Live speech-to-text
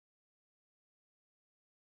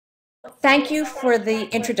thank you for the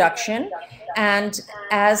introduction. And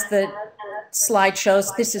as the slide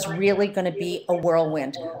shows, this is really going to be a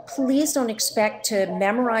whirlwind. Please don't expect to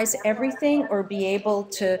memorize everything or be able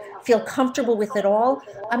to feel comfortable with it all.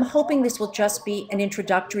 I'm hoping this will just be an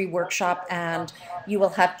introductory workshop and you will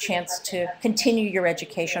have a chance to continue your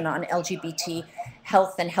education on LGBT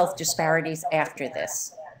health and health disparities after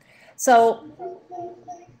this. So,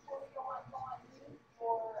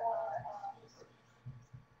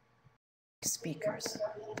 speakers.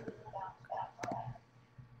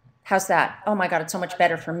 How's that? Oh my God, it's so much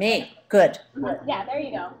better for me. Good. Yeah, there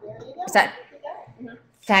you go. Is that?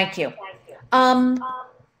 Thank you.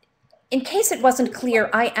 In case it wasn't clear,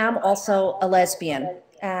 I am also a lesbian,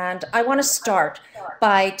 and I want to start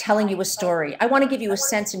by telling you a story. I want to give you a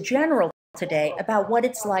sense in general today about what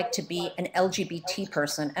it's like to be an LGBT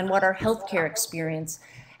person and what our healthcare experience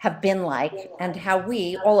have been like and how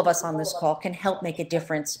we, all of us on this call, can help make a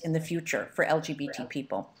difference in the future for LGBT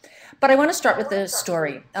people. But I want to start with a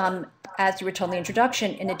story. As you were told in the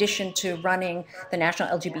introduction, in addition to running the National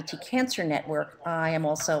LGBT Cancer Network, I am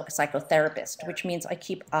also a psychotherapist, which means I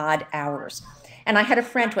keep odd hours. And I had a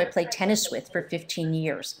friend who I played tennis with for 15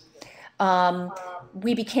 years.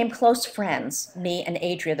 We became close friends, me and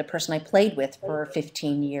Adria, the person I played with for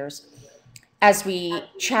 15 years, as we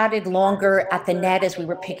chatted longer at the net as we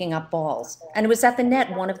were picking up balls. And it was at the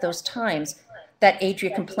net one of those times that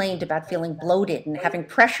Adria complained about feeling bloated and having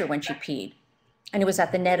pressure when she peed. And it was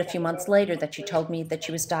at the net a few months later that she told me that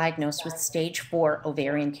she was diagnosed with stage 4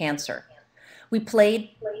 ovarian cancer. We played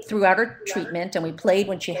throughout her treatment, and we played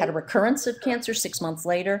when she had a recurrence of cancer 6 months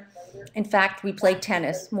later. In fact, we played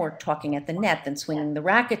tennis, more talking at the net than swinging the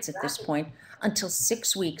rackets at this point, until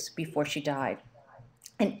 6 weeks before she died.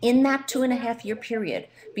 And in that 2.5-year period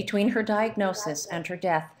between her diagnosis and her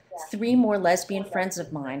death, 3 more lesbian friends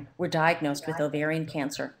of mine were diagnosed with ovarian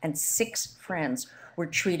cancer, and 6 friends were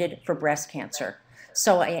treated for breast cancer.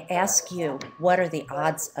 So I ask you, what are the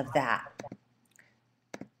odds of that?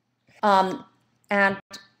 And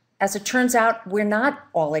as it turns out, we're not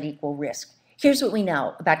all at equal risk. Here's what we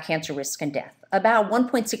know about cancer risk and death. About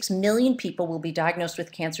 1.6 million people will be diagnosed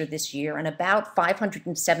with cancer this year, and about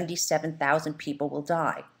 577,000 people will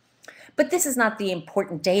die. But this is not the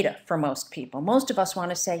important data for most people. Most of us want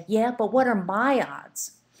to say, yeah, but what are my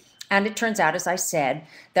odds? And it turns out, as I said,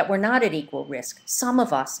 that we're not at equal risk. Some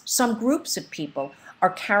of us, some groups of people,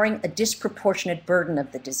 are carrying a disproportionate burden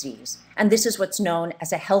of the disease. And this is what's known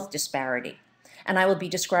as a health disparity. And I will be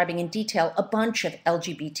describing in detail a bunch of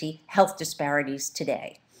LGBT health disparities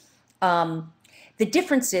today. The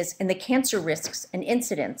differences in the cancer risks and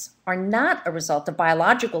incidence are not a result of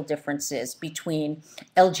biological differences between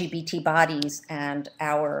LGBT bodies and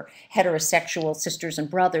our heterosexual sisters and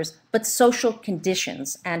brothers, but social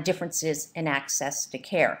conditions and differences in access to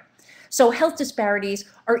care. So health disparities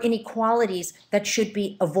are inequalities that should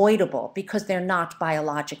be avoidable because they're not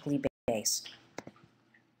biologically based.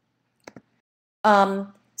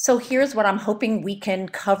 So here's what I'm hoping we can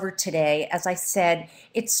cover today. As I said,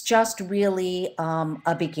 it's just really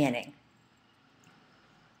a beginning.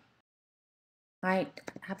 I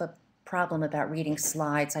have a problem about reading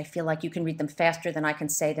slides. I feel like you can read them faster than I can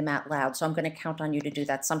say them out loud, so I'm going to count on you to do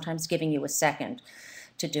that, sometimes giving you a second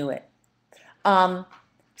to do it.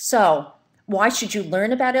 So why should you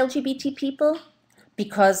learn about LGBT people?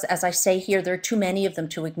 Because, as I say here, there are too many of them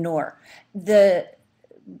to ignore.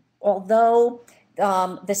 Although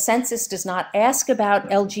the census does not ask about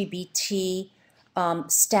LGBT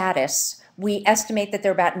status, we estimate that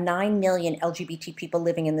there are about 9 million LGBT people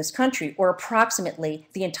living in this country, or approximately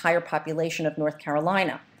the entire population of North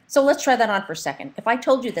Carolina. So let's try that on for a second. If I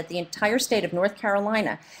told you that the entire state of North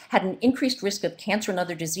Carolina had an increased risk of cancer and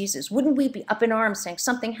other diseases, wouldn't we be up in arms saying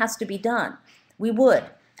something has to be done? We would,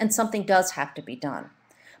 and something does have to be done.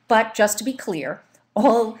 But just to be clear,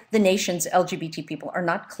 all the nation's LGBT people are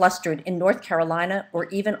not clustered in North Carolina or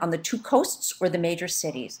even on the 2 coasts or the major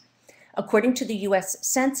cities. According to the US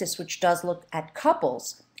Census, which does look at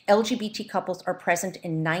couples, LGBT couples are present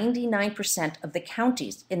in 99% of the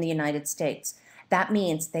counties in the United States. That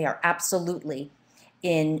means they are absolutely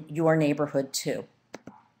in your neighborhood too.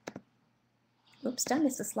 Oops, did I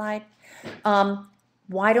miss a slide?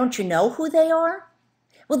 Why don't you know who they are?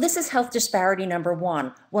 Well, this is health disparity number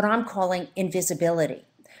 1, what I'm calling invisibility,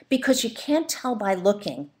 because you can't tell by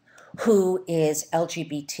looking who is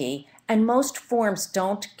LGBT, and most forms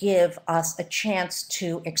don't give us a chance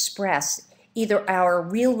to express either our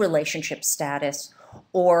real relationship status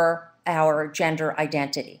or our gender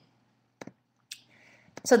identity.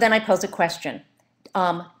 So then I pose a question,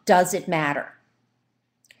 does it matter?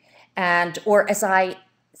 Or as I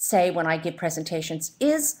say when I give presentations,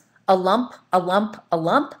 is A lump, a lump, a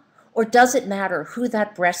lump? Or does it matter who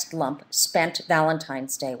that breast lump spent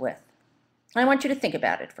Valentine's Day with? I want you to think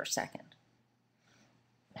about it for a second.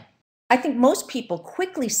 I think most people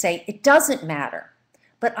quickly say it doesn't matter,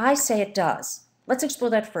 but I say it does. Let's explore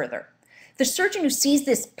that further. The surgeon who sees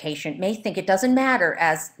this patient may think it doesn't matter,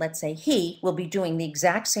 as, let's say, he will be doing the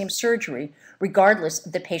exact same surgery regardless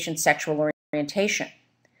of the patient's sexual orientation.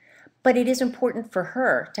 But it is important for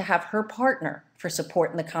her to have her partner for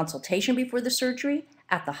support in the consultation before the surgery,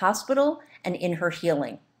 at the hospital, and in her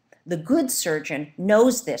healing. The good surgeon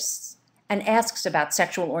knows this and asks about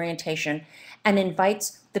sexual orientation and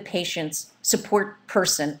invites the patient's support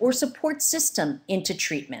person or support system into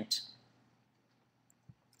treatment.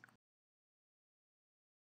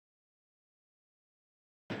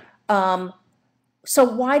 So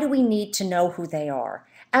why do we need to know who they are?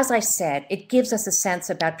 As I said, it gives us a sense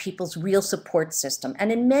about people's real support system. And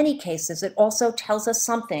in many cases, it also tells us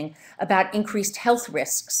something about increased health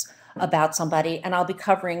risks about somebody. And I'll be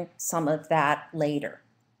covering some of that later.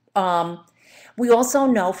 We also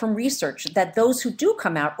know from research that those who do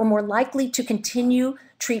come out are more likely to continue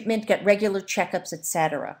treatment, get regular checkups,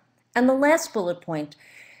 etc. And the last bullet point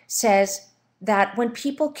says that when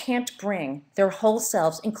people can't bring their whole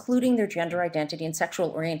selves, including their gender identity and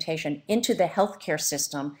sexual orientation, into the healthcare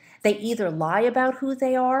system, they either lie about who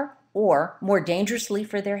they are or, more dangerously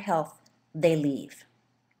for their health, they leave.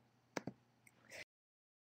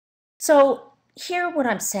 So here what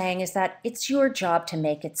I'm saying is that it's your job to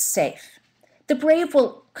make it safe. The brave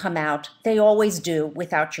will come out, they always do,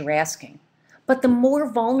 without your asking. But the more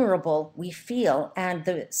vulnerable we feel and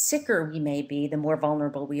the sicker we may be, the more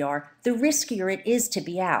vulnerable we are, the riskier it is to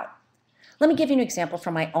be out. Let me give you an example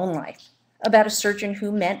from my own life about a surgeon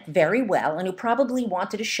who meant very well and who probably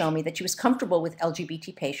wanted to show me that she was comfortable with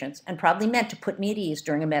LGBT patients and probably meant to put me at ease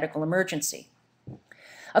during a medical emergency.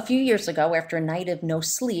 A few years ago, after a night of no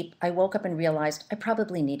sleep, I woke up and realized I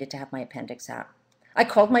probably needed to have my appendix out. I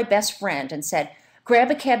called my best friend and said, "Grab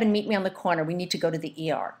a cab and meet me on the corner. We need to go to the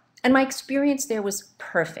ER." And my experience there was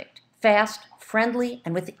perfect, fast, friendly,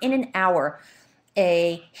 and within an hour,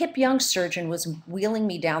 a hip young surgeon was wheeling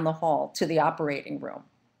me down the hall to the operating room.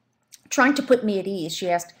 Trying to put me at ease, she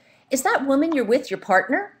asked, "Is that woman you're with your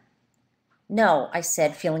partner?" "No," I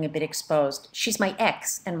said, feeling a bit exposed. "She's my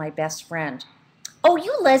ex and my best friend." "Oh,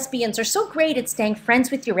 you lesbians are so great at staying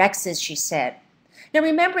friends with your exes," she said. Now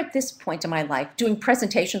remember, at this point in my life, doing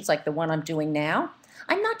presentations like the one I'm doing now,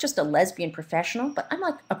 I'm not just a lesbian professional, but I'm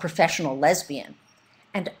like a professional lesbian.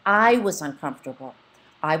 And I was uncomfortable.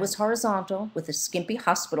 I was horizontal with a skimpy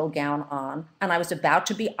hospital gown on, and I was about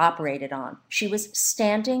to be operated on. She was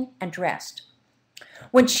standing and dressed.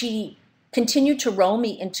 When she continued to roll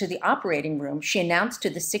me into the operating room, she announced to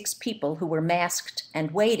the 6 people who were masked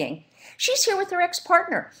and waiting, "She's here with her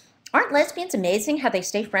ex-partner. Aren't lesbians amazing how they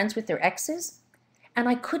stay friends with their exes?" And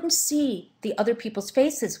I couldn't see the other people's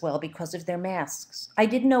faces well because of their masks. I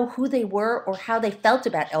didn't know who they were or how they felt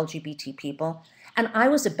about LGBT people, and I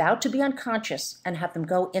was about to be unconscious and have them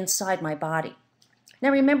go inside my body. Now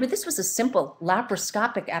remember, this was a simple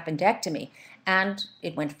laparoscopic appendectomy, and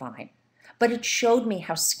it went fine. But it showed me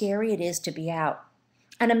how scary it is to be out.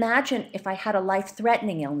 And imagine if I had a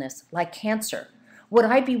life-threatening illness like cancer. Would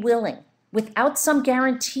I be willing, without some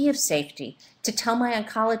guarantee of safety, to tell my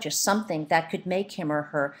oncologist something that could make him or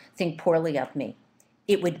her think poorly of me?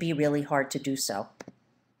 It would be really hard to do so.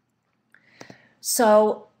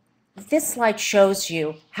 So this slide shows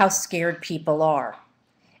you how scared people are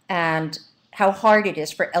and how hard it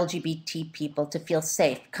is for LGBT people to feel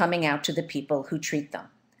safe coming out to the people who treat them.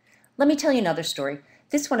 Let me tell you another story,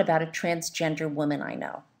 this one about a transgender woman I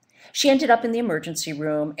know. She ended up in the emergency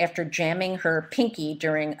room after jamming her pinky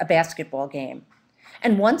during a basketball game.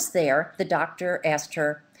 And once there, the doctor asked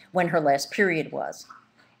her when her last period was.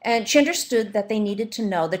 And she understood that they needed to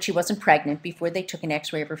know that she wasn't pregnant before they took an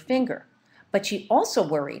x-ray of her finger. But she also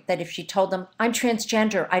worried that if she told them, "I'm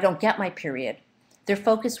transgender, I don't get my period," their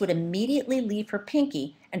focus would immediately leave her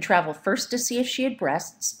pinky and travel first to see if she had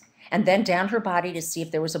breasts, and then down her body to see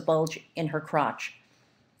if there was a bulge in her crotch.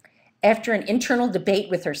 After an internal debate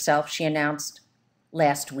with herself, she announced,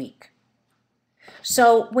 "Last week."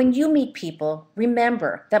 So when you meet people,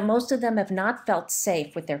 remember that most of them have not felt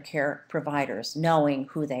safe with their care providers, knowing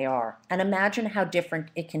who they are. And imagine how different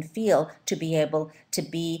it can feel to be able to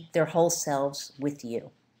be their whole selves with you.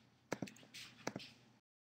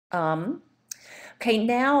 Okay,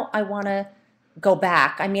 now I want to go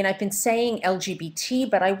back. I mean, I've been saying LGBT,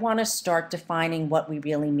 but I want to start defining what we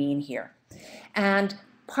really mean here. And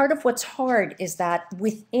part of what's hard is that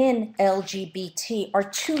within LGBT are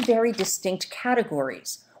 2 very distinct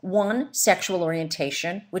categories. One, sexual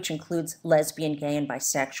orientation, which includes lesbian, gay, and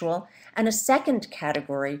bisexual, and a second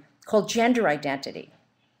category called gender identity.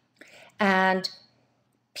 And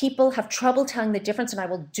people have trouble telling the difference, and I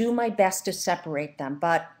will do my best to separate them,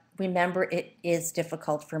 but remember, it is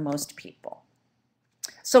difficult for most people.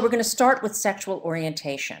 So we're going to start with sexual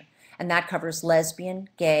orientation, and that covers lesbian,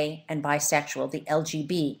 gay, and bisexual, the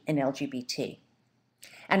LGB in LGBT.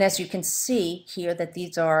 And as you can see here, that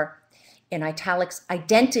these are, in italics,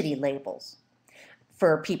 identity labels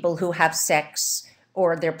for people who have sex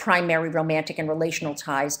or their primary romantic and relational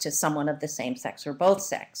ties to someone of the same sex or both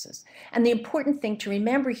sexes. And the important thing to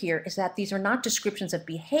remember here is that these are not descriptions of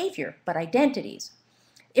behavior, but identities.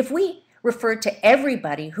 If we referred to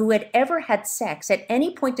everybody who had ever had sex at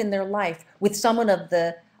any point in their life with someone of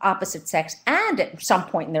the opposite sex and at some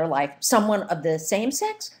point in their life someone of the same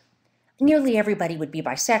sex, nearly everybody would be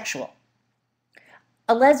bisexual.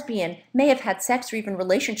 A lesbian may have had sex or even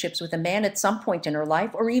relationships with a man at some point in her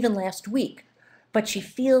life or even last week, but she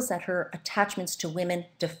feels that her attachments to women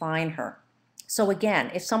define her. So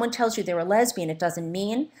again, if someone tells you they're a lesbian, it doesn't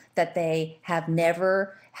mean that they have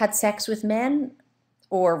never had sex with men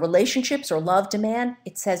or relationships or loved a man.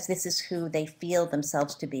 It says this is who they feel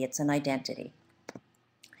themselves to be. It's an identity.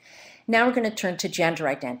 Now we're going to turn to gender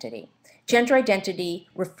identity. Gender identity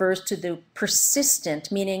refers to the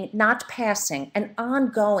persistent, meaning not passing, an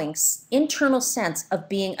ongoing internal sense of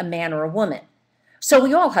being a man or a woman. So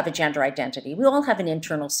we all have a gender identity. We all have an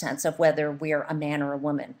internal sense of whether we're a man or a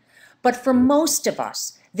woman. But for most of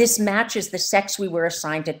us, this matches the sex we were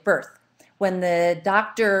assigned at birth. When the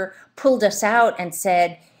doctor pulled us out and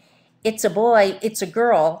said, it's a boy, it's a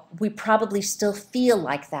girl, we probably still feel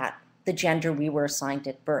like that, the gender we were assigned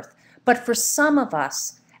at birth. But for some of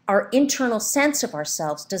us, our internal sense of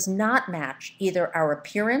ourselves does not match either our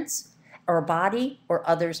appearance, our body, or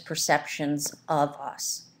others' perceptions of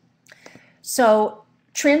us. So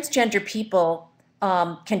transgender people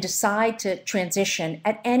can decide to transition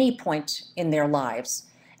at any point in their lives.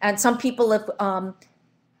 And some people have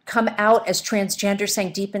come out as transgender,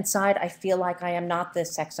 saying deep inside, I feel like I am not the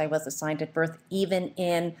sex I was assigned at birth, even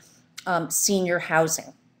in senior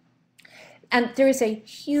housing. And there is a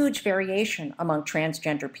huge variation among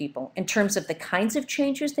transgender people in terms of the kinds of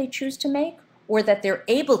changes they choose to make or that they're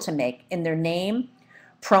able to make in their name,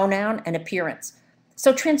 pronoun, and appearance.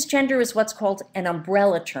 So transgender is what's called an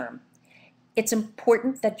umbrella term. It's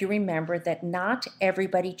important that you remember that not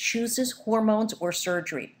everybody chooses hormones or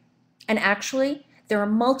surgery. And actually, there are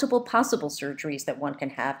multiple possible surgeries that one can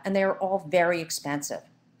have, and they are all very expensive.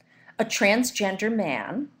 A transgender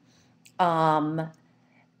man,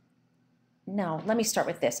 no, let me start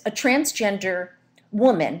with this. A transgender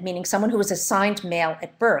woman, meaning someone who was assigned male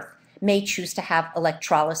at birth, may choose to have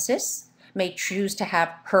electrolysis, may choose to have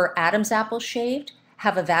her Adam's apple shaved,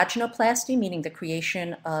 have a vaginoplasty, meaning the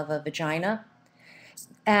creation of a vagina.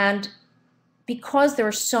 And because there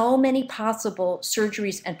are so many possible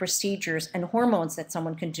surgeries and procedures and hormones that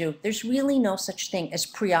someone can do, there's really no such thing as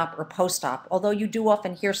pre-op or post-op, although you do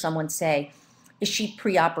often hear someone say, is she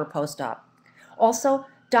pre-op or post-op? Also,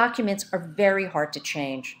 documents are very hard to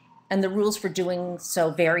change, and the rules for doing so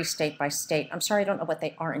vary state by state. I'm sorry, I don't know what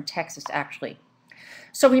they are in Texas, actually.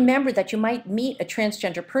 So remember that you might meet a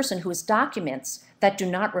transgender person who has documents that do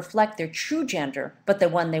not reflect their true gender, but the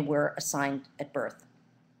one they were assigned at birth.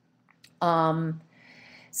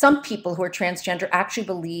 Some people who are transgender actually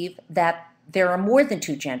believe that there are more than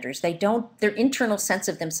two genders. Their internal sense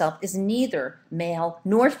of themselves is neither male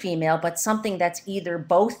nor female, but something that's either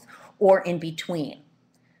both or in between.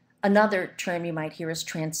 Another term you might hear is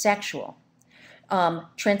transsexual.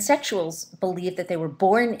 Transsexuals believe that they were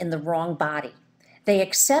born in the wrong body. They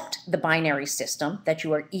accept the binary system, that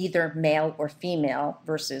you are either male or female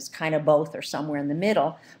versus kind of both or somewhere in the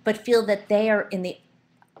middle, but feel that they are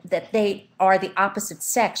the opposite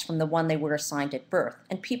sex from the one they were assigned at birth.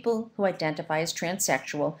 And people who identify as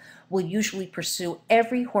transsexual will usually pursue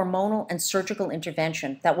every hormonal and surgical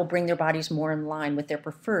intervention that will bring their bodies more in line with their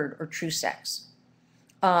preferred or true sex.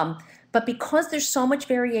 But because there's so much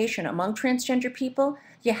variation among transgender people,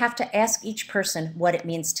 you have to ask each person what it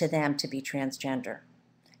means to them to be transgender.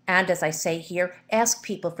 And as I say here, ask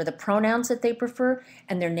people for the pronouns that they prefer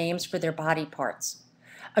and their names for their body parts.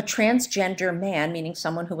 A transgender man, meaning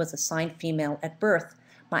someone who was assigned female at birth,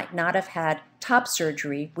 might not have had top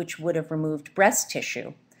surgery, which would have removed breast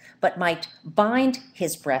tissue, but might bind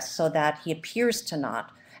his breast so that he appears to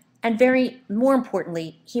not. And more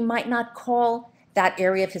importantly, he might not call that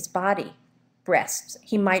area of his body breasts.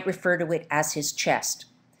 He might refer to it as his chest.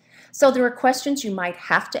 So there are questions you might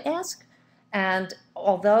have to ask, and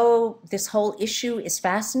although this whole issue is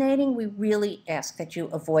fascinating, we really ask that you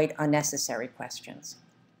avoid unnecessary questions.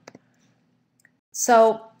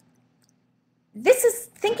 So this is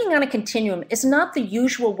thinking on a continuum is not the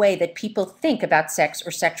usual way that people think about sex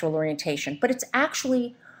or sexual orientation, but it's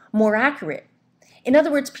actually more accurate. In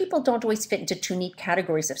other words, people don't always fit into two neat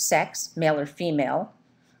categories of sex, male or female,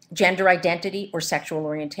 gender identity, or sexual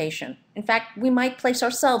orientation. In fact, we might place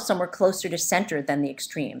ourselves somewhere closer to center than the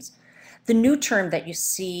extremes. The new term that you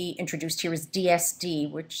see introduced here is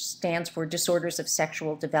DSD, which stands for Disorders of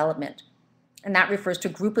Sexual Development. And that refers to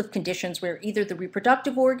a group of conditions where either the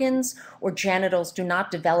reproductive organs or genitals do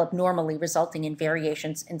not develop normally, resulting in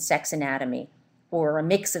variations in sex anatomy or a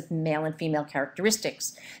mix of male and female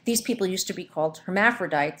characteristics. These people used to be called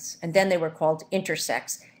hermaphrodites, and then they were called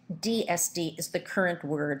intersex. DSD is the current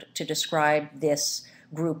word to describe this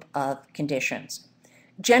group of conditions.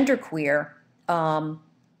 Genderqueer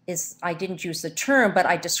I didn't use the term, but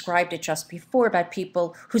I described it just before about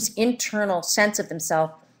people whose internal sense of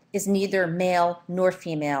themselves is neither male nor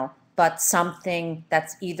female, but something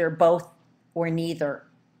that's either both or neither.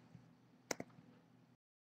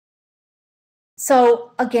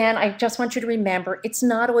 So again, I just want you to remember, it's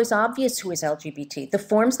not always obvious who is LGBT. The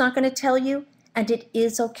form's not going to tell you, and it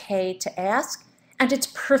is okay to ask, and it's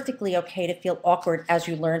perfectly okay to feel awkward as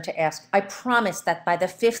you learn to ask. I promise that by the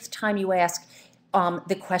 5th time you ask,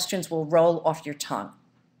 the questions will roll off your tongue.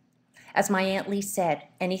 As my Aunt Lee said,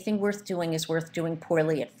 anything worth doing is worth doing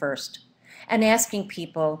poorly at first. And asking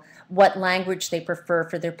people what language they prefer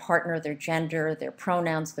for their partner, their gender, their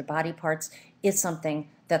pronouns, their body parts is something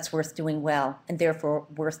that's worth doing well, and therefore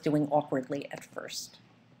worth doing awkwardly at first.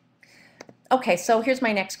 Okay, so here's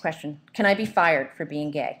my next question. Can I be fired for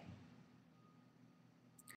being gay?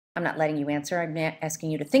 I'm not letting you answer, I'm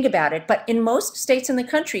asking you to think about it, but in most states in the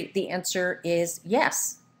country, the answer is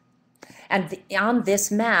yes. And on this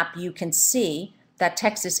map, you can see that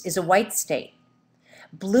Texas is a white state.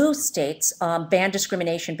 Blue states ban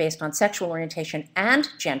discrimination based on sexual orientation and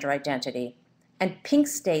gender identity, and pink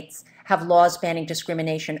states have laws banning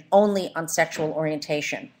discrimination only on sexual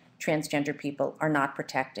orientation. Transgender people are not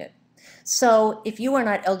protected. So if you are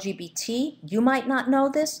not LGBT, you might not know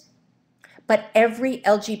this, but every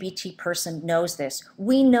LGBT person knows this.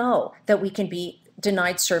 We know that we can be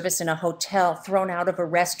denied service in a hotel, thrown out of a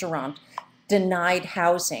restaurant, denied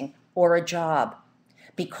housing or a job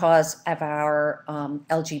because of our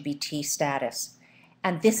LGBT status.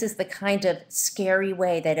 And this is the kind of scary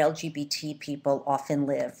way that LGBT people often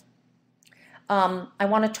live. I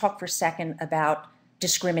want to talk for a second about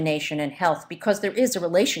discrimination and health, because there is a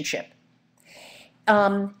relationship.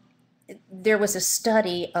 There was a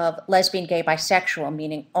study of lesbian, gay, bisexual,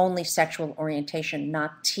 meaning only sexual orientation,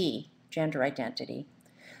 not T, gender identity.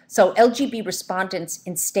 So LGBT respondents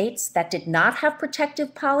in states that did not have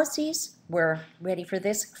protective policies were, ready for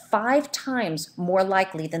this, 5 times more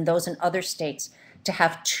likely than those in other states to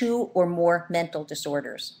have 2 or more mental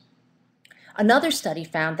disorders. Another study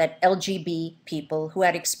found that LGBT people who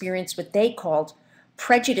had experienced what they called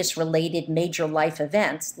prejudice-related major life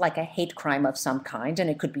events, like a hate crime of some kind, and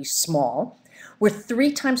it could be small, were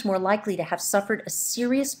 3 times more likely to have suffered a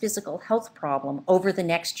serious physical health problem over the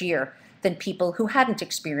next year than people who hadn't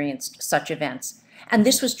experienced such events. And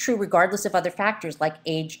this was true regardless of other factors like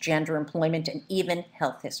age, gender, employment, and even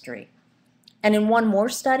health history. And in one more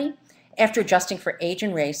study, after adjusting for age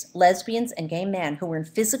and race, lesbians and gay men who were in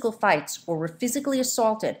physical fights or were physically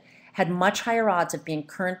assaulted had much higher odds of being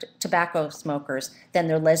current tobacco smokers than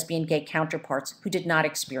their lesbian gay counterparts who did not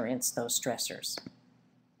experience those stressors.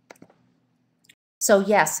 So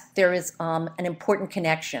yes, there is an important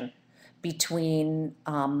connection between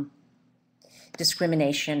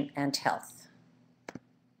discrimination and health.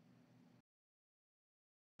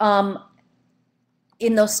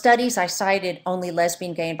 In those studies, I cited only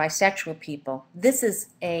lesbian, gay, and bisexual people. This is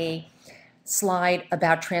a slide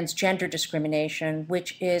about transgender discrimination,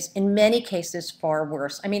 which is in many cases far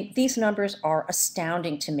worse. I mean, these numbers are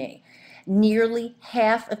astounding to me. Nearly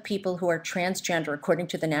half of people who are transgender, according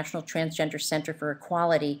to the National Transgender Center for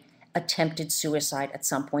Equality, attempted suicide at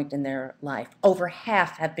some point in their life. Over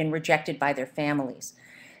half have been rejected by their families.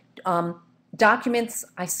 Documents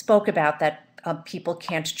I spoke about that people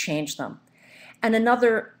can't change them. And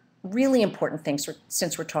another really important thing,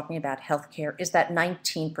 since we're talking about healthcare, is that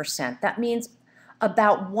 19%. That means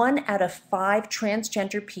about 1 out of 5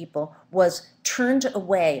 transgender people was turned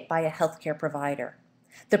away by a healthcare provider.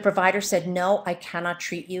 The provider said, "No, I cannot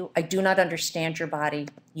treat you. I do not understand your body.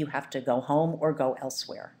 You have to go home or go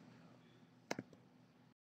elsewhere."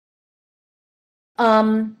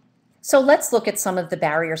 So let's look at some of the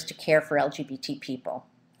barriers to care for LGBT people.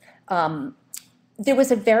 There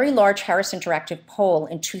was a very large Harris Interactive poll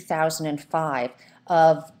in 2005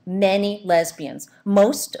 of many lesbians,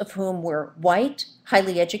 most of whom were white,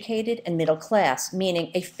 highly educated, and middle class,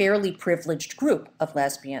 meaning a fairly privileged group of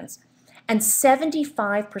lesbians. And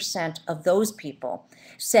 75% of those people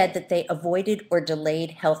said that they avoided or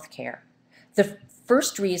delayed health care. The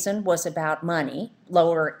first reason was about money,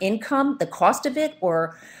 lower income, the cost of it,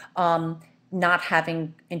 or not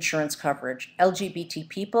having insurance coverage. LGBT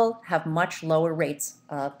people have much lower rates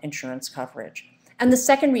of insurance coverage. And the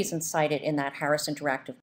second reason cited in that Harris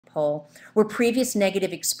Interactive poll were previous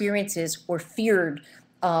negative experiences or feared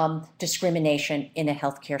discrimination in a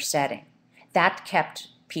healthcare setting. That kept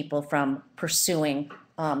people from pursuing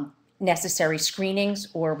necessary screenings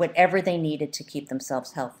or whatever they needed to keep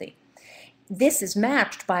themselves healthy. This is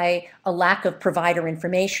matched by a lack of provider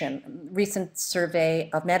information. A recent survey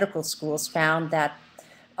of medical schools found that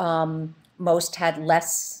most had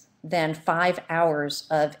less than 5 hours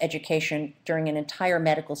of education during an entire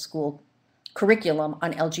medical school curriculum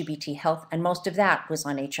on LGBT health, and most of that was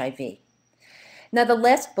on HIV. Now, the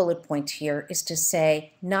last bullet point here is to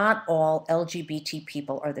say not all LGBT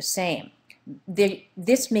people are the same.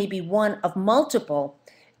 This may be one of multiple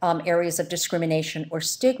areas of discrimination or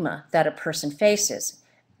stigma that a person faces.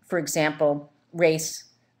 For example, race,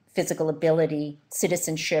 physical ability,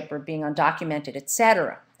 citizenship, or being undocumented,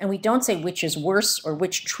 etc. And we don't say which is worse or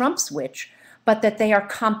which trumps which, but that they are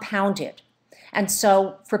compounded. And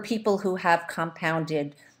so for people who have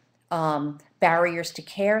compounded barriers to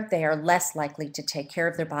care, they are less likely to take care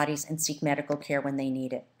of their bodies and seek medical care when they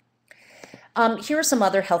need it. Here are some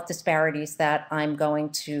other health disparities that I'm going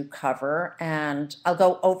to cover, and I'll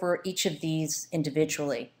go over each of these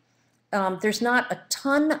individually. There's not a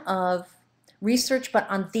ton of research, but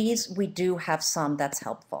on these we do have some that's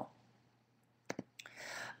helpful.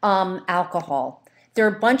 Alcohol. There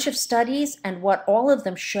are a bunch of studies, and what all of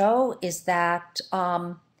them show is that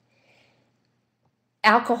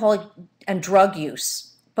alcohol and drug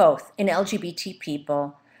use, both in LGBT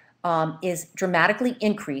people, is dramatically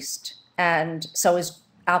increased, and so is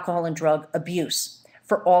alcohol and drug abuse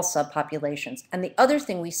for all subpopulations. And the other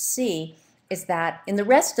thing we see is that in the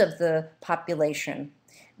rest of the population,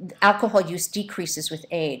 alcohol use decreases with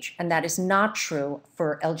age, and that is not true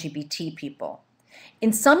for LGBT people.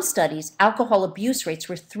 In some studies, alcohol abuse rates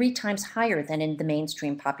were 3 times higher than in the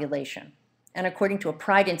mainstream population. And according to a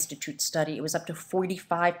Pride Institute study, it was up to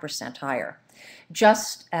 45% higher.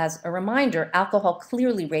 Just as a reminder, alcohol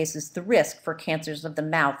clearly raises the risk for cancers of the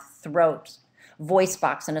mouth, throat, voice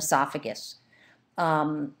box, and esophagus.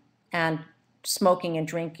 And smoking and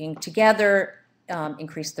drinking together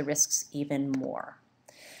increase the risks even more.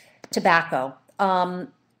 Tobacco.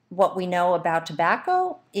 What we know about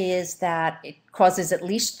tobacco is that it causes at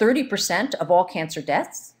least 30% of all cancer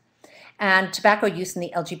deaths. And tobacco use in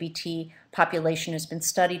the LGBT population has been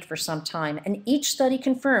studied for some time. And each study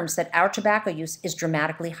confirms that our tobacco use is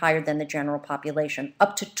dramatically higher than the general population,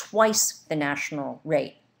 up to twice the national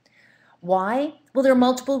rate. Why? Well, there are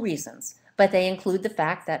multiple reasons, but they include the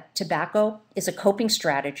fact that tobacco is a coping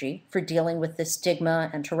strategy for dealing with the stigma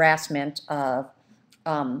and harassment of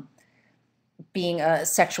being a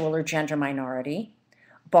sexual or gender minority.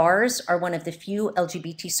 Bars are one of the few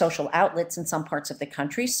LGBT social outlets in some parts of the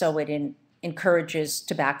country, so it encourages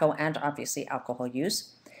tobacco and obviously alcohol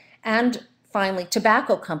use. And finally,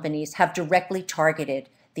 tobacco companies have directly targeted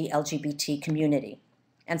the LGBT community.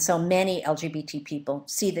 And so many LGBT people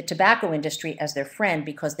see the tobacco industry as their friend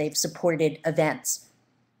because they've supported events.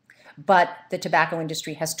 But the tobacco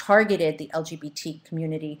industry has targeted the LGBT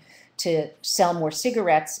community to sell more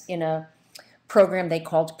cigarettes in a program they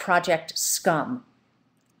called Project Scum.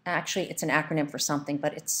 Actually, it's an acronym for something,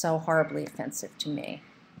 but it's so horribly offensive to me.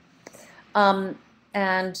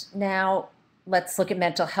 And now let's look at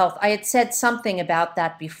mental health. I had said something about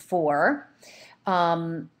that before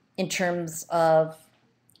in terms of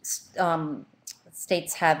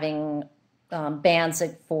states having bans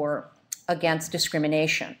against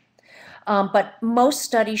discrimination. But most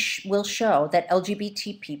studies will show that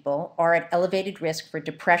LGBT people are at elevated risk for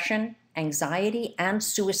depression, anxiety, and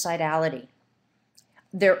suicidality.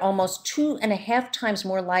 They're almost 2.5 times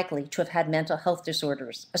more likely to have had mental health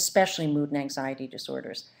disorders, especially mood and anxiety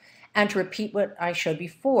disorders. And to repeat what I showed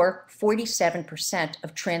before, 47%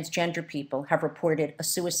 of transgender people have reported a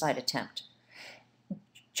suicide attempt.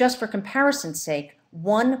 Just for comparison's sake,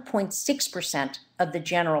 1.6% of the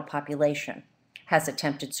general population has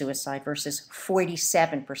attempted suicide versus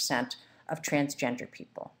 47% of transgender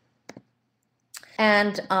people.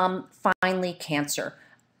 And finally, cancer.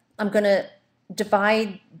 I'm going to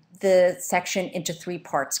divide the section into three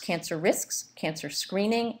parts: cancer risks, cancer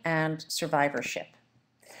screening, and survivorship.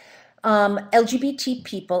 LGBT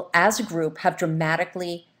people as a group have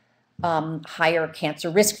dramatically higher cancer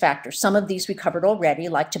risk factors. Some of these we covered already,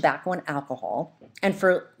 like tobacco and alcohol. And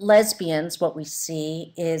for lesbians, what we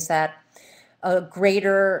see is that a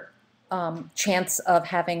greater chance of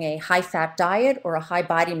having a high-fat diet or a high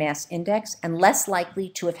body mass index, and less likely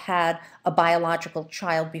to have had a biological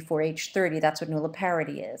child before age 30. That's what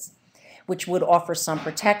nulliparity is, which would offer some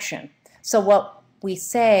protection. So what we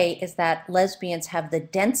say is that lesbians have the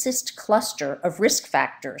densest cluster of risk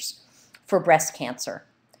factors for breast cancer.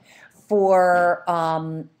 For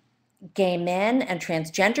gay men and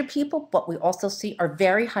transgender people, what we also see are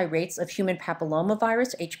very high rates of human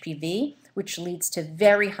papillomavirus, HPV, which leads to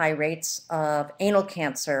very high rates of anal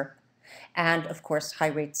cancer, and of course high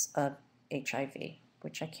rates of HIV,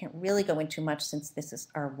 which I can't really go into much since this is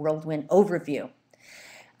our Whirlwind overview.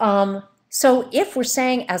 So if we're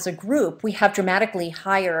saying as a group we have dramatically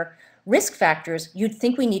higher risk factors, you'd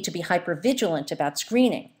think we need to be hypervigilant about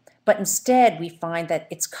screening. But instead, we find that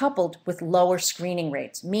it's coupled with lower screening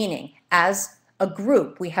rates, meaning as a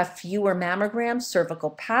group, we have fewer mammograms,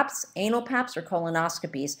 cervical paps, anal paps, or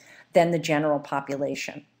colonoscopies than the general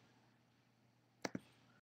population.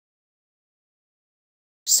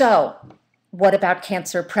 So what about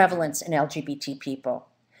cancer prevalence in LGBT people?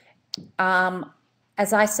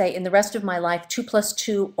 As I say, in the rest of my life, 2 +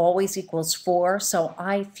 2 always equals 4, so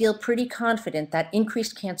I feel pretty confident that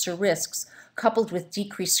increased cancer risks coupled with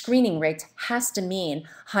decreased screening rates has to mean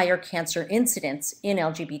higher cancer incidence in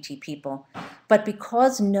LGBT people. But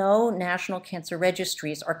because no national cancer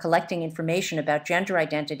registries are collecting information about gender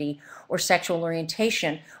identity or sexual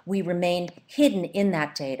orientation, we remain hidden in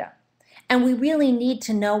that data. And we really need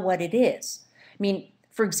to know what it is. I mean,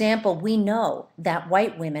 for example, we know that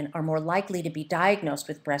white women are more likely to be diagnosed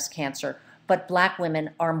with breast cancer, but Black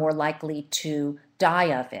women are more likely to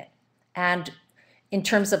die of it. And in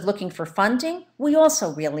terms of looking for funding, we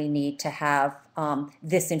also really need to have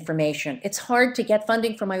this information. It's hard to get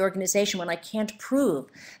funding from my organization when I can't prove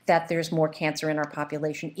that there's more cancer in our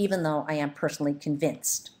population, even though I am personally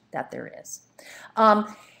convinced that there is. Now,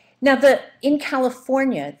 in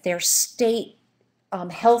California, their state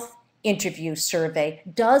health interview survey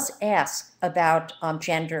does ask about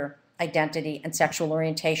gender identity and sexual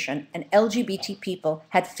orientation, and LGBT people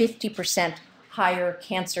had 50% higher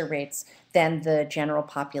cancer rates than the general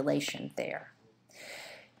population there.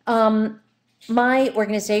 My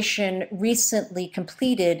organization recently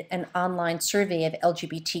completed an online survey of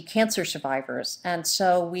LGBT cancer survivors, and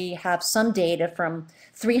so we have some data from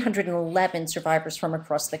 311 survivors from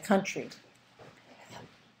across the country.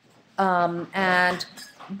 And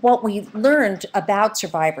what we learned about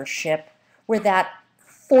survivorship were that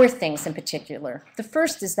 4 things in particular. The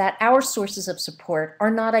first is that our sources of support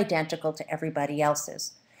are not identical to everybody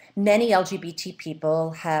else's. Many LGBT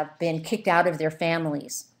people have been kicked out of their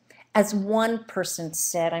families. As one person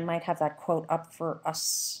said, I might have that quote up for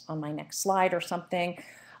us on my next slide or something,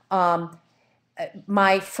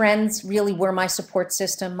 my friends really were my support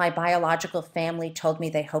system. My biological family told me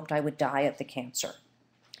they hoped I would die of the cancer.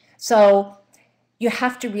 So you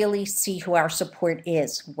have to really see who our support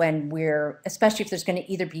is when we're, especially if there's going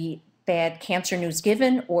to either be bad cancer news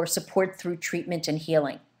given or support through treatment and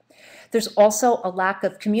healing. There's also a lack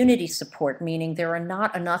of community support, meaning there are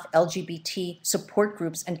not enough LGBT support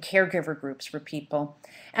groups and caregiver groups for people.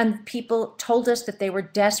 And people told us that they were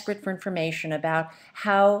desperate for information about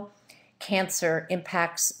how cancer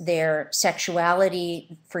impacts their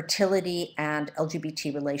sexuality, fertility, and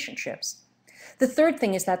LGBT relationships. The third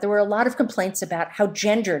thing is that there were a lot of complaints about how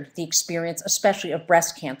gendered the experience, especially of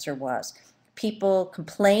breast cancer, was. People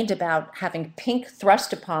complained about having pink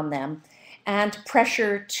thrust upon them and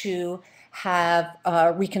pressure to have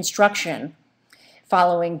reconstruction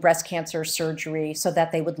following breast cancer surgery so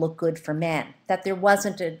that they would look good for men, that there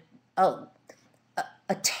wasn't a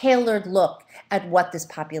tailored look at what this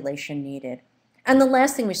population needed. And the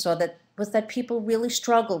last thing we saw was that people really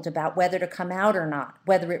struggled about whether to come out or not,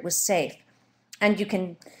 whether it was safe.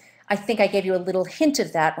 And I think I gave you a little hint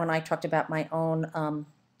of that when I talked about my own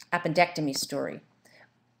appendectomy story.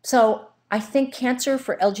 So I think cancer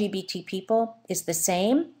for LGBT people is the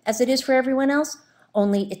same as it is for everyone else,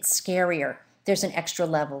 only it's scarier. There's an extra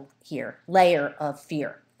level here, layer of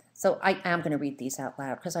fear. So I am going to read these out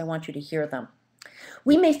loud because I want you to hear them.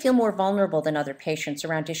 We may feel more vulnerable than other patients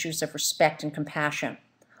around issues of respect and compassion.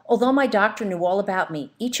 Although my doctor knew all about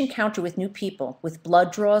me, each encounter with new people, with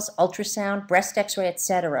blood draws, ultrasound, breast x-ray,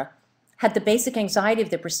 etc., had the basic anxiety of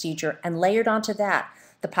the procedure and layered onto that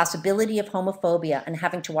the possibility of homophobia and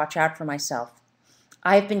having to watch out for myself.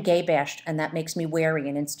 I've been gay bashed, and that makes me wary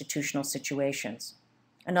in institutional situations.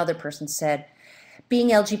 Another person said, being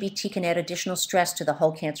LGBT can add additional stress to the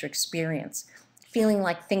whole cancer experience. Feeling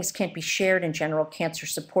like things can't be shared in general cancer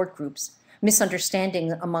support groups,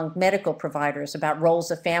 misunderstanding among medical providers about roles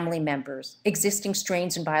of family members, existing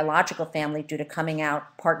strains in biological family due to coming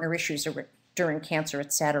out, partner issues during cancer,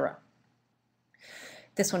 etc.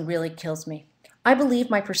 This one really kills me. I believe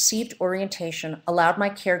my perceived orientation allowed my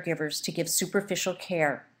caregivers to give superficial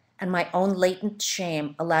care, and my own latent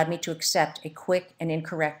shame allowed me to accept a quick and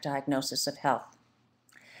incorrect diagnosis of health.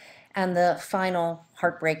 And the final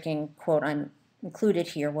heartbreaking quote I'm included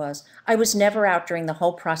here was, I was never out during the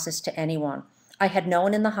whole process to anyone. I had no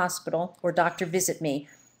one in the hospital or doctor visit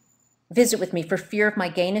with me for fear of my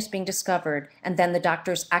gayness being discovered and then the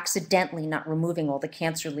doctors accidentally not removing all the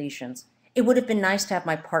cancer lesions. It would have been nice to have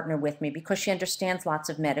my partner with me because she understands lots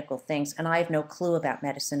of medical things and I have no clue about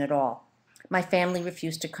medicine at all. My family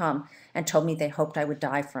refused to come and told me they hoped I would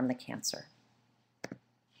die from the cancer.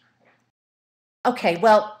 Okay,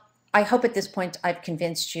 well, I hope at this point I've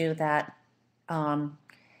convinced you that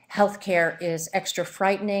healthcare is extra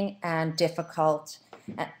frightening and difficult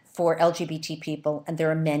for LGBT people, and there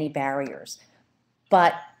are many barriers.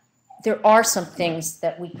 But there are some things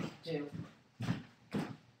that we can do.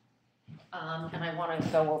 And I want to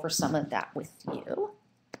go over some of that with you.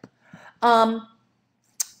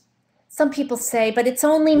 Some people say, but it's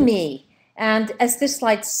only me. And as this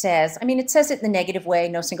slide says, I mean, it says it in the negative way,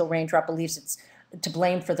 no single raindrop believes it's to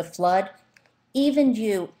blame for the flood. Even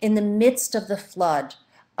you, in the midst of the flood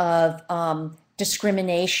of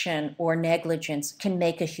discrimination or negligence, can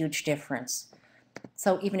make a huge difference.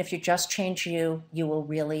 So even if you just change you will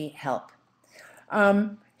really help.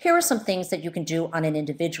 Here are some things that you can do on an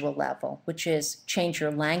individual level, which is change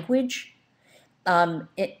your language.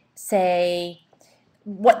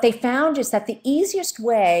 What they found is that the easiest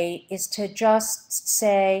way is to just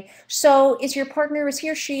say, so is your partner, is he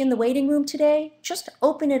or she in the waiting room today? Just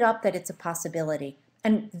open it up that it's a possibility.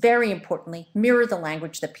 And very importantly, mirror the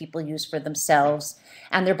language that people use for themselves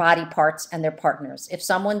and their body parts and their partners. If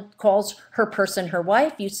someone calls her person her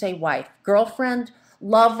wife, you say wife. Girlfriend,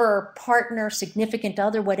 lover, partner, significant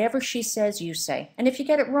other, whatever she says, you say. And if you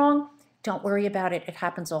get it wrong, don't worry about it. It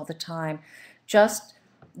happens all the time. Just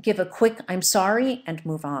give a quick I'm sorry and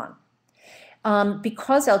move on.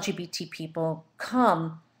 Because LGBT people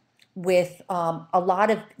come with a lot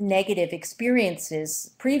of negative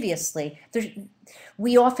experiences previously,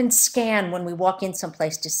 we often scan when we walk in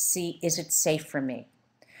someplace to see, is it safe for me?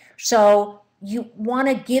 So you want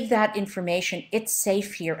to give that information, it's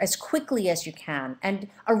safe here, as quickly as you can. And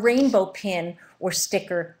a rainbow pin or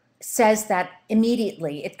sticker says that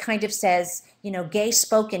immediately. It kind of says, you know, gay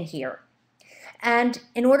spoken here. And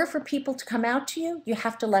in order for people to come out to you, you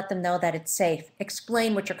have to let them know that it's safe.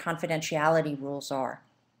 Explain what your confidentiality rules are.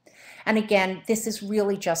 And again, this is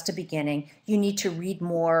really just a beginning. You need to read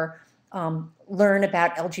more, learn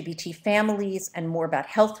about LGBT families and more about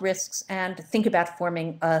health risks, and think about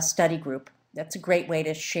forming a study group. That's a great way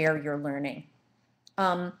to share your learning.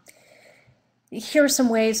 Here are some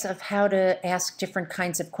ways of how to ask different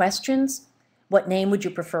kinds of questions. What name would you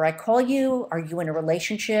prefer I call you? Are you in a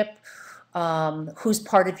relationship? Who's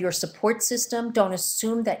part of your support system? Don't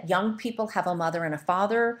assume that young people have a mother and a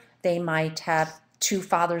father. They might have two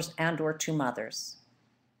fathers and or two mothers.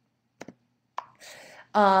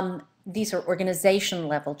 These are organization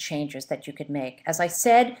level changes that you could make. As I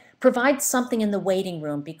said, provide something in the waiting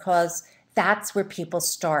room because that's where people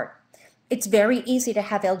start. It's very easy to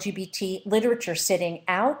have LGBT literature sitting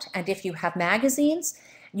out, and if you have magazines,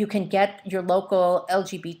 you can get your local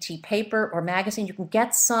LGBT paper or magazine. You can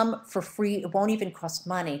get some for free. It won't even cost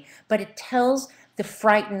money, but it tells the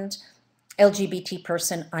frightened LGBT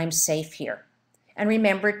person, I'm safe here. And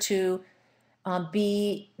remember to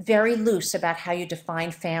be very loose about how you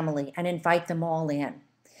define family and invite them all in.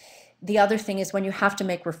 The other thing is when you have to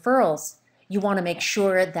make referrals, you want to make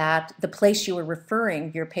sure that the place you are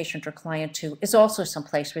referring your patient or client to is also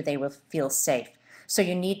someplace where they will feel safe. So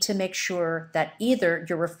you need to make sure that either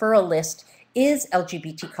your referral list is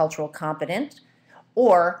LGBT cultural competent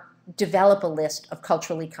or develop a list of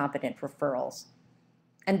culturally competent referrals.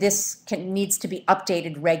 And this needs to be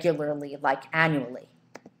updated regularly, like annually.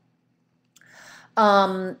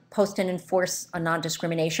 Post and enforce a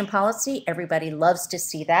non-discrimination policy. Everybody loves to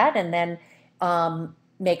see that. And then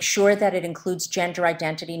make sure that it includes gender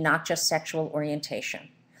identity, not just sexual orientation.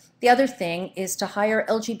 The other thing is to hire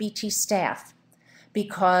LGBT staff,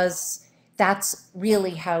 because that's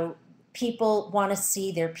really how people want to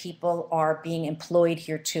see their people are being employed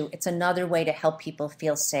here too. It's another way to help people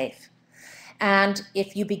feel safe. And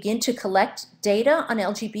if you begin to collect data on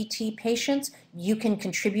LGBT patients, you can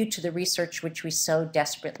contribute to the research which we so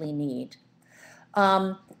desperately need.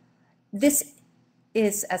 This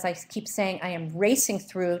is, as I keep saying, I am racing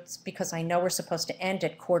through because I know we're supposed to end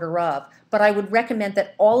at 1:15, but I would recommend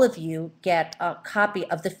that all of you get a copy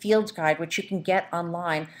of the field guide, which you can get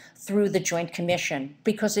online through the Joint Commission,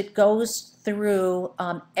 because it goes through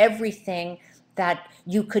everything that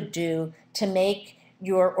you could do to make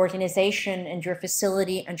your organization and your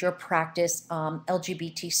facility and your practice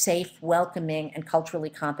LGBT safe, welcoming, and culturally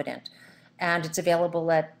competent. And it's available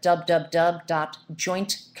at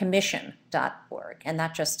www.jointcommission.org. And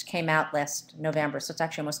that just came out last November, so it's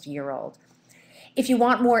actually almost a year old. If you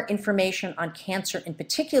want more information on cancer in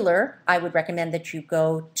particular, I would recommend that you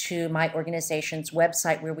go to my organization's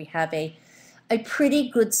website, where we have a pretty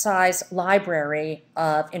good size library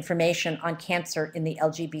of information on cancer in the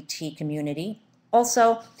LGBT community.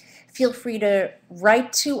 Also, feel free to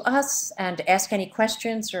write to us and ask any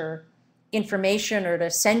questions or information, or to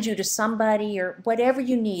send you to somebody, or whatever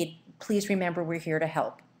you need. Please remember, we're here to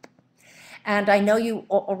help. And I know you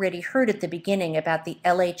already heard at the beginning about the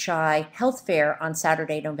LHI Health Fair on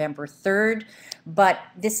Saturday, November 3rd, but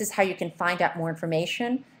this is how you can find out more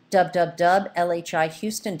information: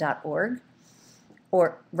 www.lhihouston.org,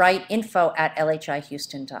 or write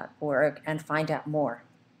info@lhihouston.org and find out more.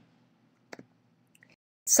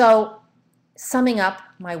 So, summing up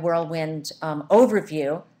my Whirlwind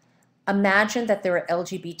overview, imagine that there are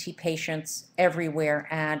LGBT patients everywhere,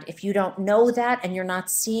 and if you don't know that and you're not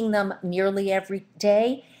seeing them nearly every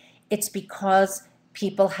day, it's because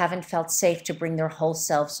people haven't felt safe to bring their whole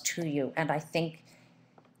selves to you.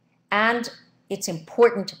 And it's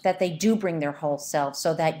important that they do bring their whole selves,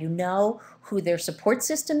 so that you know who their support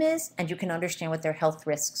system is and you can understand what their health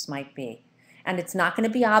risks might be. And it's not going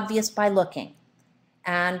to be obvious by looking.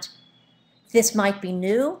 And this might be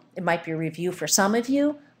new, it might be a review for some of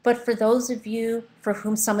you, but for those of you for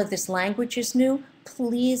whom some of this language is new,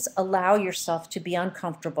 please allow yourself to be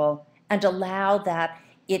uncomfortable and allow that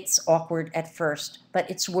it's awkward at first, but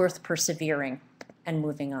it's worth persevering and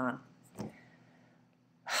moving on.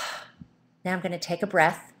 Now I'm going to take a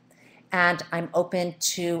breath, and I'm open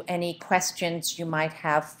to any questions you might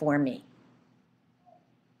have for me.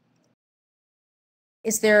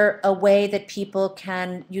 Is there a way that people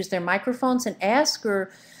can use their microphones and ask,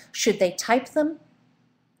 or should they type them?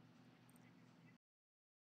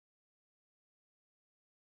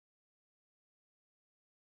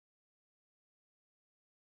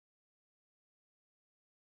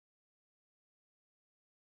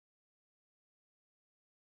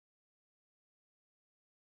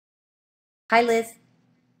 Hi, Liz.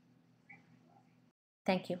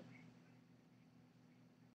 Thank you.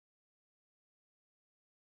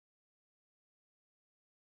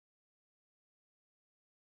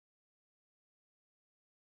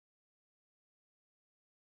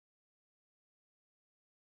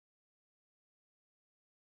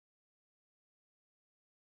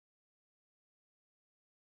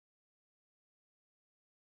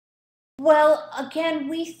 Well, again,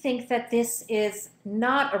 we think that this is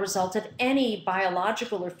not a result of any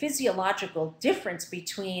biological or physiological difference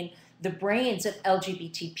between the brains of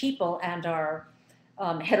LGBT people and our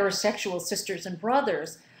heterosexual sisters and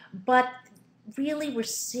brothers, but really we're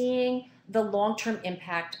seeing the long-term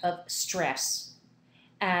impact of stress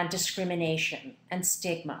and discrimination and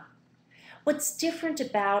stigma. What's different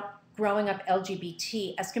about growing up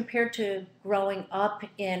LGBT as compared to growing up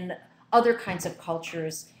in other kinds of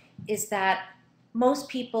cultures is that most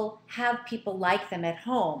people have people like them at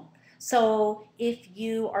home. So if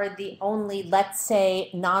you are the only, let's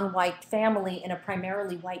say, non-white family in a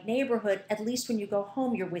primarily white neighborhood, at least when you go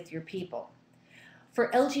home, you're with your people.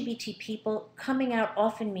 For LGBT people, coming out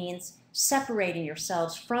often means separating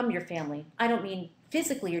yourselves from your family. I don't mean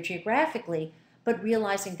physically or geographically, but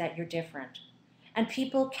realizing that you're different. And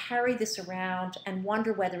people carry this around and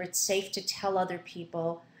wonder whether it's safe to tell other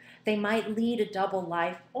people. They might lead a double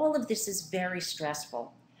life. All of this is very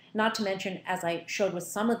stressful. Not to mention, as I showed with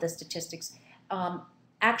some of the statistics,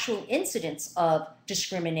 actual incidents of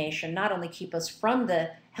discrimination not only keep us from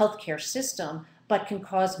the healthcare system, but can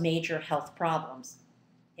cause major health problems,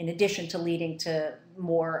 in addition to leading to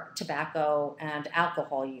more tobacco and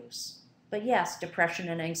alcohol use. But yes, depression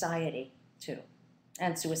and anxiety too,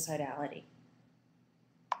 and suicidality.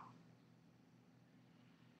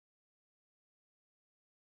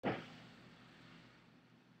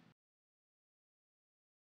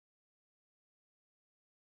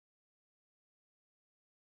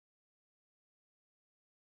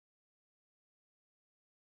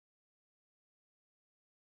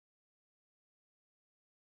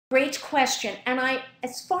 Great question. And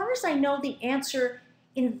as far as I know, the answer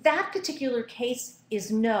in that particular case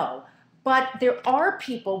is no. But there are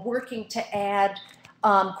people working to add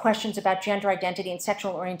questions about gender identity and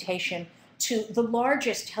sexual orientation to the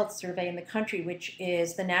largest health survey in the country, which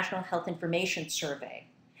is the National Health Information Survey.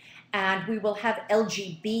 And we will have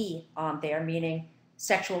LGB on there, meaning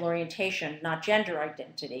sexual orientation, not gender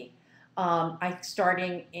identity,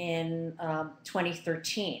 starting in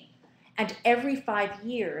 2013. And every 5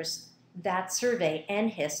 years, that survey,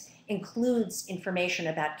 NHIS, includes information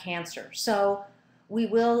about cancer. So we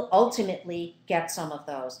will ultimately get some of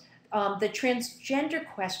those. The transgender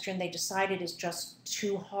question, they decided, is just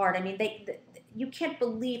too hard. I mean, you can't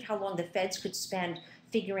believe how long the feds could spend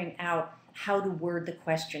figuring out how to word the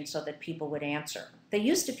question so that people would answer. They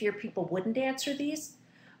used to fear people wouldn't answer these,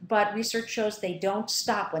 but research shows they don't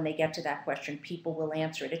stop when they get to that question. People will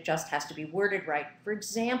answer it. It just has to be worded right. For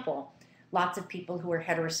example, lots of people who are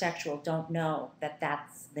heterosexual don't know that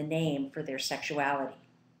that's the name for their sexuality.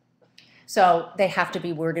 So they have to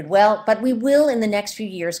be worded well, but we will in the next few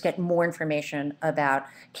years get more information about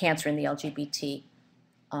cancer in the LGBT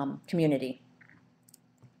community.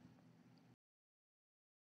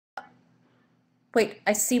 Wait,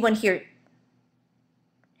 I see one here.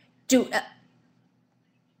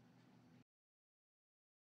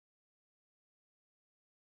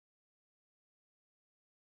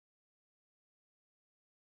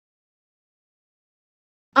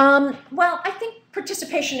 Well, I think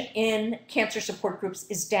participation in cancer support groups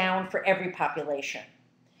is down for every population.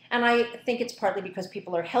 And I think it's partly because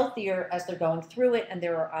people are healthier as they're going through it, and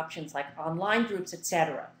there are options like online groups,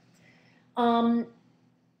 etc.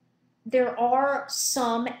 There are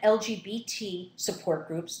some LGBT support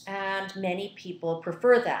groups, and many people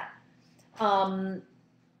prefer that. And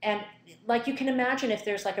like you can imagine, if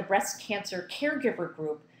there's like a breast cancer caregiver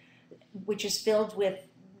group, which is filled with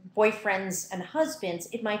boyfriends and husbands,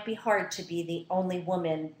 it might be hard to be the only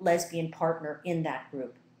woman lesbian partner in that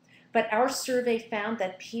group. But our survey found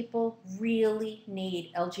that people really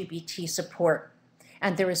need LGBT support,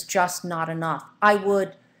 and there is just not enough. I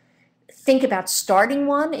would think about starting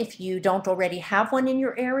one if you don't already have one in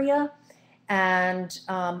your area, and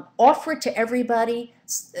offer it to everybody.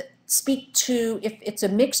 Speak to, if it's a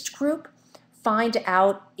mixed group, find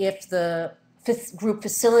out if the group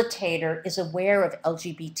facilitator is aware of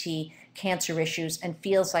LGBT cancer issues and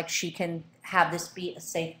feels like she can have this be a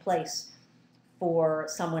safe place for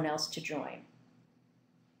someone else to join.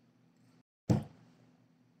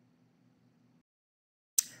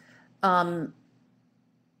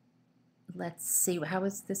 Let's see, how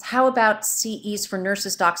is this? How about CEs for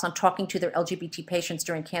nurses, docs on talking to their LGBT patients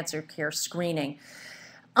during cancer care screening?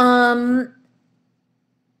 There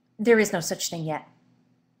is no such thing yet.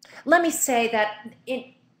 Let me say that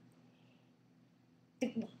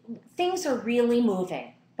things are really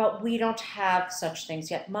moving, but we don't have such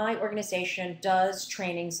things yet. My organization does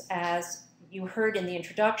trainings, as you heard in the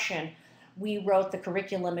introduction. We wrote the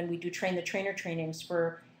curriculum and we do train the trainer trainings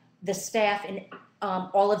for the staff in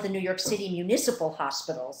all of the New York City municipal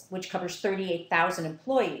hospitals, which covers 38,000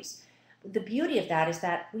 employees. The beauty of that is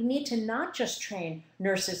that we need to not just train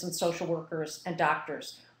nurses and social workers and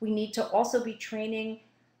doctors. We need to also be training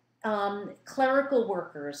clerical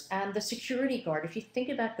workers and the security guard. If you think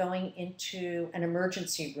about going into an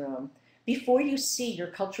emergency room, before you see your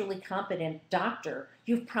culturally competent doctor,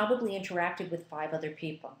 you've probably interacted with 5 other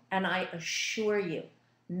people. And I assure you,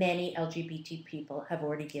 many LGBT people have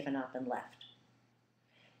already given up and left.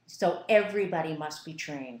 So everybody must be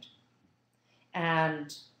trained.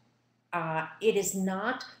 And it is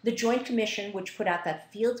not, the Joint Commission, which put out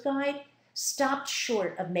that field guide, stopped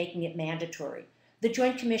short of making it mandatory. The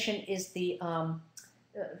Joint Commission is the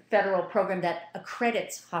federal program that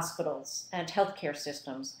accredits hospitals and healthcare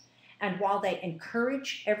systems. And while they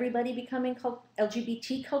encourage everybody becoming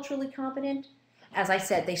LGBT culturally competent, as I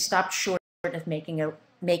said, they stopped short of making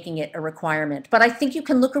it a requirement. But I think you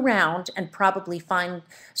can look around and probably find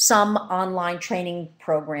some online training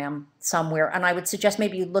program somewhere. And I would suggest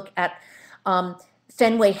maybe you look at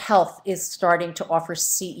Fenway Health is starting to offer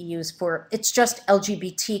CEUs for, it's just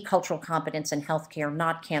LGBT cultural competence in healthcare,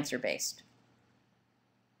 not cancer-based.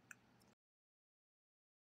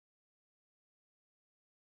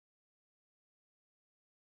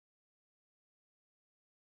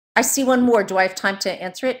 I see one more. Do I have time to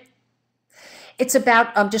answer it? It's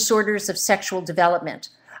about disorders of sexual development.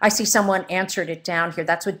 I see someone answered it down here.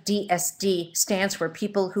 That's what DSD stands for,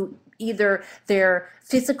 people who either their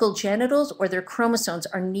physical genitals or their chromosomes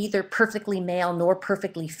are neither perfectly male nor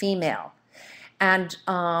perfectly female. And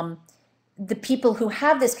the people who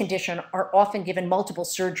have this condition are often given multiple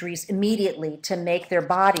surgeries immediately to make their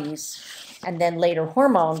bodies, and then later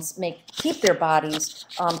hormones keep their bodies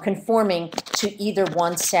conforming to either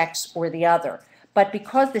one sex or the other. But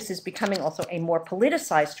because this is becoming also a more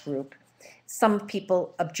politicized group, some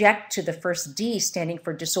people object to the first D standing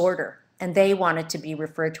for disorder, and they want it to be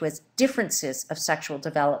referred to as differences of sexual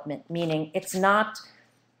development, meaning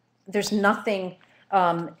there's nothing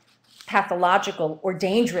pathological or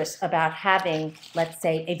dangerous about having, let's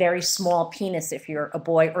say, a very small penis if you're a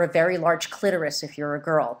boy or a very large clitoris if you're a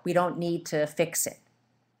girl. We don't need to fix it.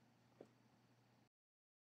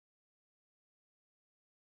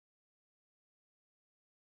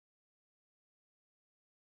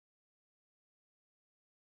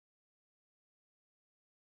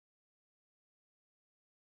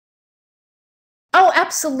 Oh,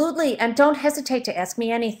 absolutely. And don't hesitate to ask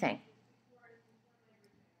me anything.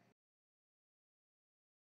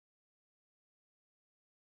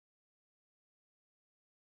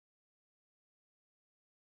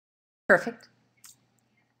 Perfect.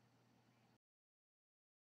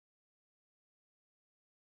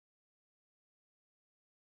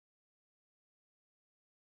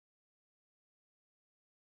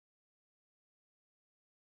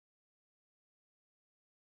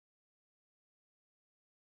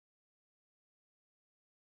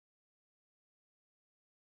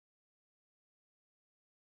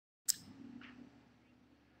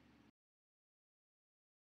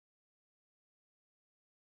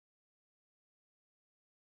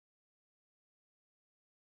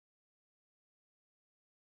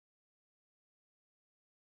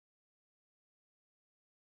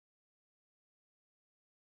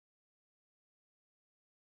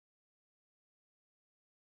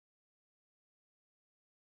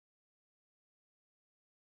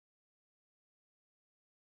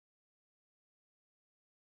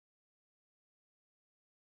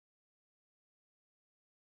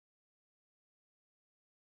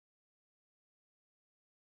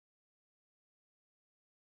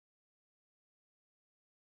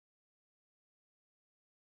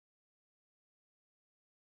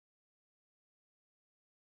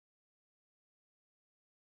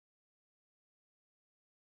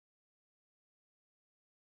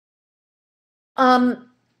 Um,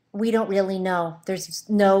 we don't really know. There's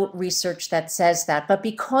no research that says that. But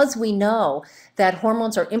because we know that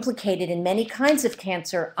hormones are implicated in many kinds of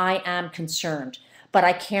cancer, I am concerned. But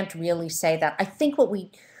I can't really say that. I think what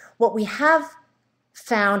we have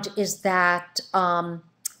found is that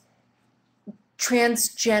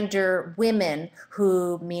transgender women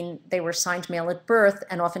who mean they were assigned male at birth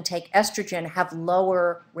and often take estrogen have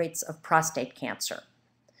lower rates of prostate cancer.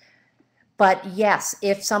 But yes,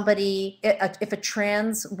 if a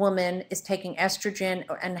trans woman is taking estrogen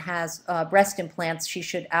and has breast implants, she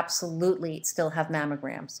should absolutely still have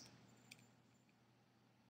mammograms.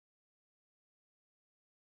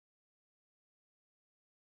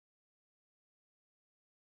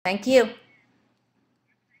 Thank you.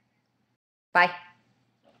 Bye.